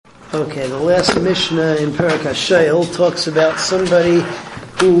Okay, the last Mishnah in Perek HaShayil talks about somebody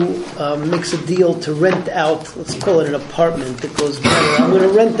who makes a deal to rent out, let's call it an apartment that goes better. I'm going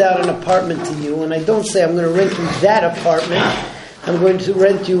to rent out an apartment to you, and I don't say I'm going to rent you that apartment, I'm going to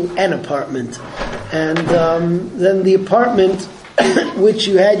rent you an apartment. And then the apartment which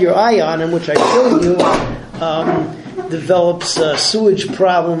you had your eye on and which I showed you develops sewage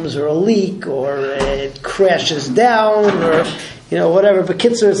problems or a leak or it crashes down or whatever, but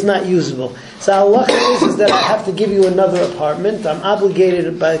Kitzur, it's not usable. So halacha is that I have to give you another apartment. I'm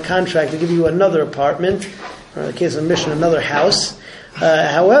obligated by contract to give you another apartment, or in the case of Mishnah, another house.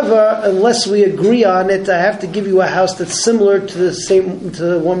 However, unless we agree on it, I have to give you a house that's similar to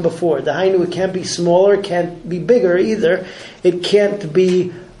the one before. The Hainu, it can't be smaller, it can't be bigger either. It can't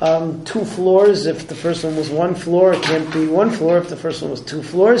be 2 floors if the first one was 1 floor. It can't be 1 floor if the first one was 2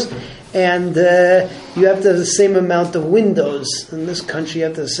 floors. And you have to have the same amount of windows. In this country, you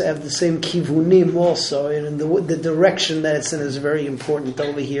have to have the same kivunim also. And the direction that it's in is very important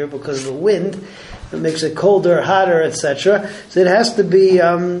over here because of the wind. It makes it colder, hotter, etc. So it has to be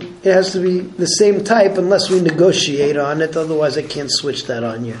the same type unless we negotiate on it. Otherwise, I can't switch that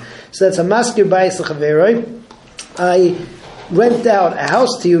on you. So that's a maskir bayis l'chaveroi. I rent out a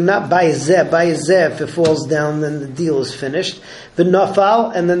house to you, not by a zeh. If it falls down, then the deal is finished.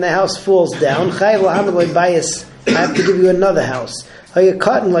 V'nafal, and then the house falls down. Chayav l'hamad bayis. I have to give you another house.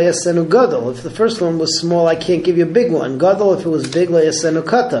 Hayakatan layasenu gadol. If the first one was small, I can't give you a big one. Gadol, if it was big, layasenu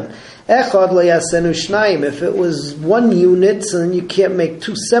katan. Echad layasenu shnayim. If it was 1 unit, so then you can't make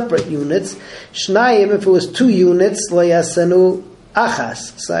 2 separate units. Shnayim, if it was 2 units, layasenu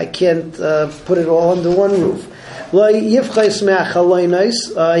achas. So I can't put it all under one roof. He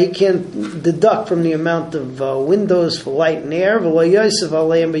can't deduct from the amount of windows for light and air, but you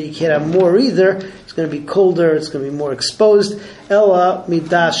can't have more either. It's going to be colder, it's going to be more exposed. Ella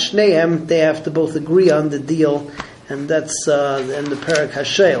midash shneim, they have to both agree on the deal, and that's the end of Perek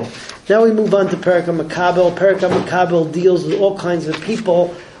HaShayil. Now we move on to Perek HaMakabel. Perek HaMakabel deals with all kinds of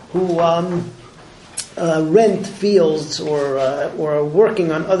people who rent fields or are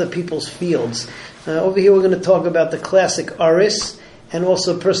working on other people's fields. Over here we're going to talk about the classic aris and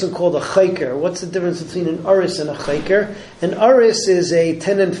also a person called a chayker. What's the difference between an aris and a chayker? An aris is a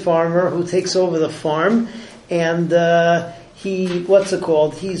tenant farmer who takes over the farm and he's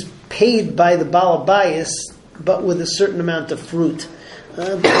paid by the Baal Bayis but with a certain amount of fruit.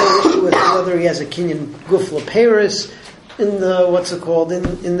 The issue with whether he has a kinyan guf leperis in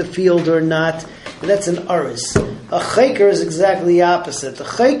the field or not. That's an aris. A chayker is exactly the opposite. The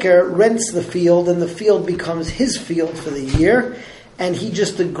chayker rents the field, and the field becomes his field for the year, and he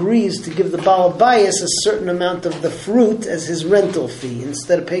just agrees to give the Baal Bayis a certain amount of the fruit as his rental fee.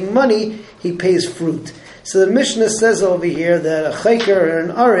 Instead of paying money, he pays fruit. So the Mishnah says over here that a chayker or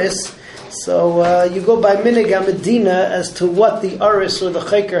an aris, so you go by minig medina as to what the aris or the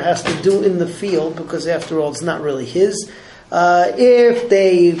chayker has to do in the field, because after all, it's not really his. If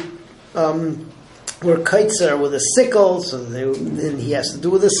they were kaitzer with a sickle, so then he has to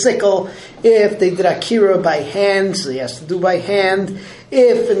do with a sickle. If they did akira by hand, so he has to do by hand.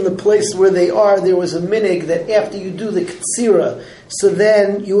 If in the place where they are, there was a minig that after you do the katsira, so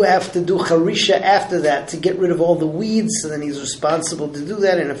then you have to do charisha after that to get rid of all the weeds, so then he's responsible to do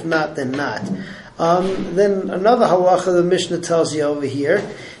that, and if not, then not. Then another halacha the Mishnah tells you over here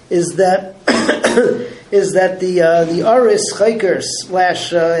is that the aris chayker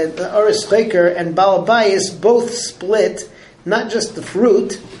the aris chayker and Baal Bayis both split not just the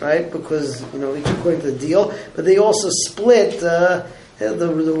fruit, right? Because each according to the deal, but they also split the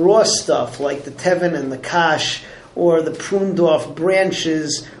raw stuff like the tevin and the kash, or the pruned off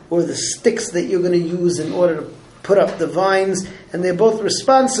branches, or the sticks that you're going to use in order to put up the vines, and they're both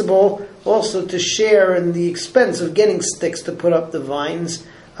responsible also to share in the expense of getting sticks to put up the vines.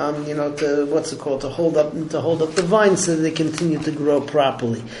 To hold up the vines so that they continue to grow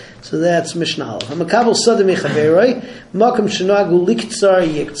properly. So that's Mishnah. Hamakabel Sadeh Mechaveroi, Makam Shenagu Liktsar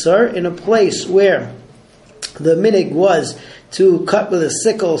Yiktsar, in a place where the minig was to cut with a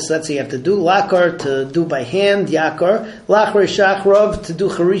sickle, so that's what you have to do. Lakar, to do by hand, Yakar. Lachar Shachrov, to do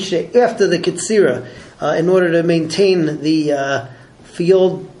Charisha after the Kitsira, in order to maintain the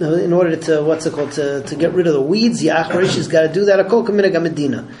field, in order to to get rid of the weeds. Yacharish has got to do that. Akol Kaminag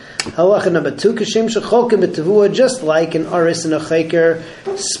Medina. Halacha number 2, Kashem Shecholkim B'Tavua, just like an aris and a chayker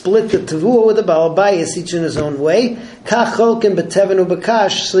split the Tavua with the Baal Bayis, each in his own way. Kach Cholkim B'Tevin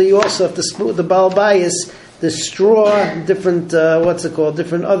U'Bakash, so you also have to split with the Baal Bayis the straw, different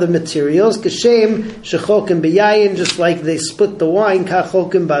different other materials. Kashem Shecholkim B'Yayin, just like they split the wine. Kach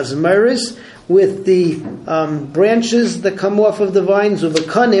Cholkim B'Azmeris, with the branches that come off of the vines,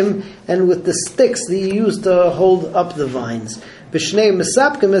 ubekanim, and with the sticks that you use to hold up the vines. B'shnei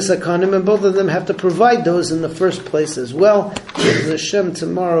mesapkim esakanim, and both of them have to provide those in the first place as well. With Hashem,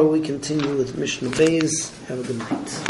 tomorrow we continue with Mishnah Beis. Have a good night.